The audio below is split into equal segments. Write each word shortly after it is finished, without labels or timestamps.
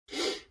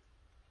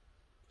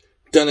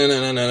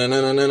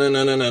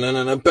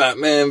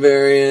Batman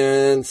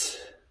variants.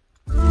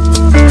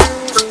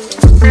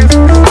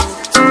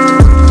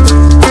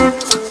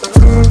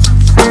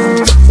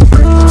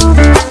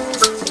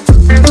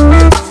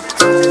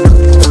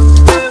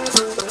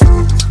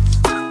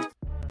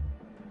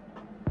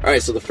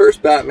 Alright, so the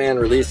first Batman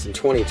released in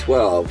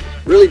 2012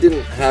 really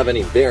didn't have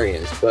any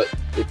variants, but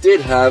it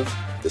did have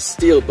the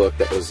steelbook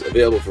that was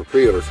available for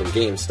pre-order from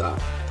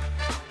GameStop.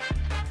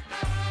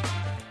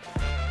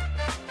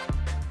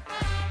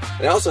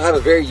 And I also have a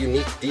very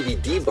unique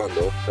DVD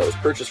bundle that was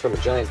purchased from a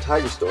Giant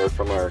Tiger store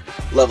from our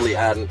lovely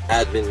admin,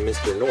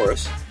 Mr.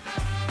 Norris.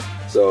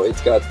 So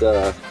it's got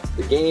the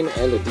game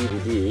and the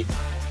DVD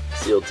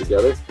sealed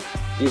together.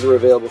 These are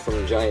available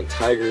from Giant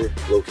Tiger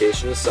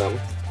locations, some.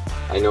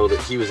 I know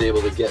that he was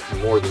able to get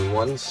more than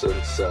one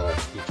since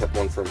he kept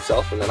one for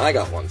himself, and then I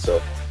got one.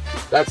 So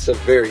that's a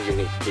very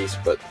unique piece,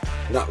 but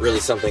not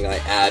really something I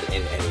add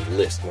in any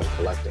list when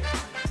collecting.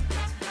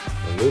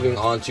 And moving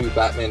on to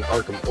Batman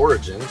Arkham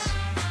Origins.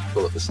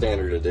 Pull up the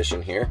standard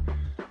edition here.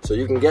 So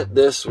you can get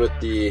this with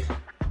the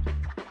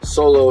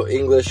solo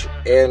English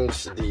and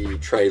the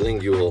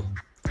trilingual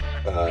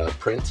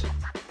print.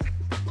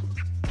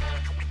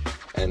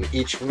 And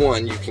each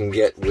one you can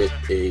get with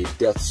a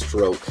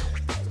Deathstroke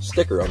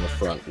sticker on the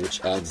front, which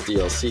adds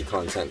DLC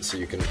content, so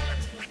you can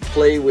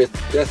play with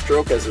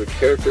Deathstroke as a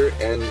character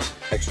and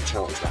extra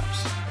challenge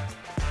maps.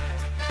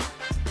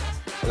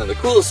 And then the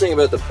coolest thing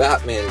about the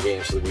Batman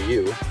games for the Wii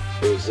U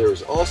is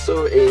there's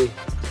also a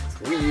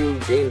Wii U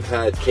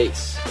GamePad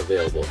case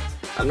available.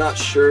 I'm not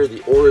sure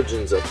the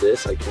origins of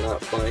this. I cannot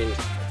find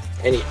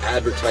any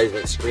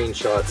advertisement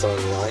screenshots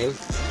online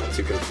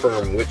to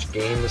confirm which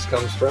game this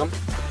comes from,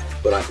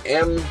 but I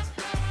am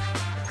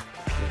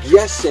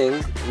guessing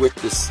with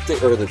the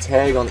stick or the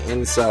tag on the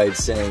inside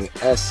saying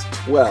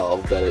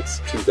S12 that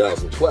it's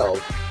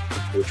 2012,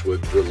 which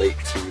would relate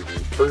to the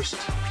first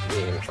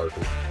game,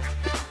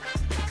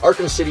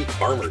 Arkham City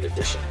Armored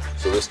Edition.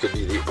 So this could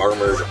be the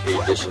Armored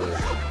Edition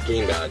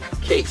GamePad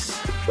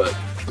case, but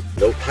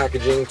no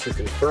packaging to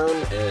confirm,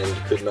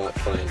 and could not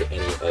find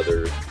any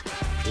other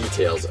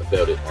details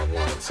about it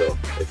online. So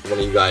if one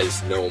of you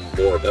guys know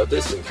more about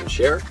this and can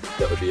share,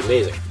 that would be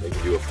amazing. We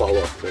can do a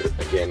follow-up about it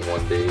again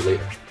one day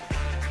later.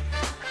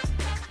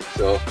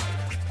 So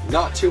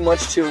not too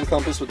much to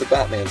encompass with the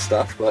Batman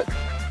stuff, but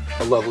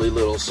a lovely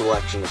little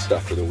selection of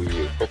stuff for the Wii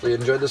U. Hopefully you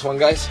enjoyed this one,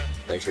 guys.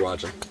 Thanks for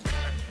watching.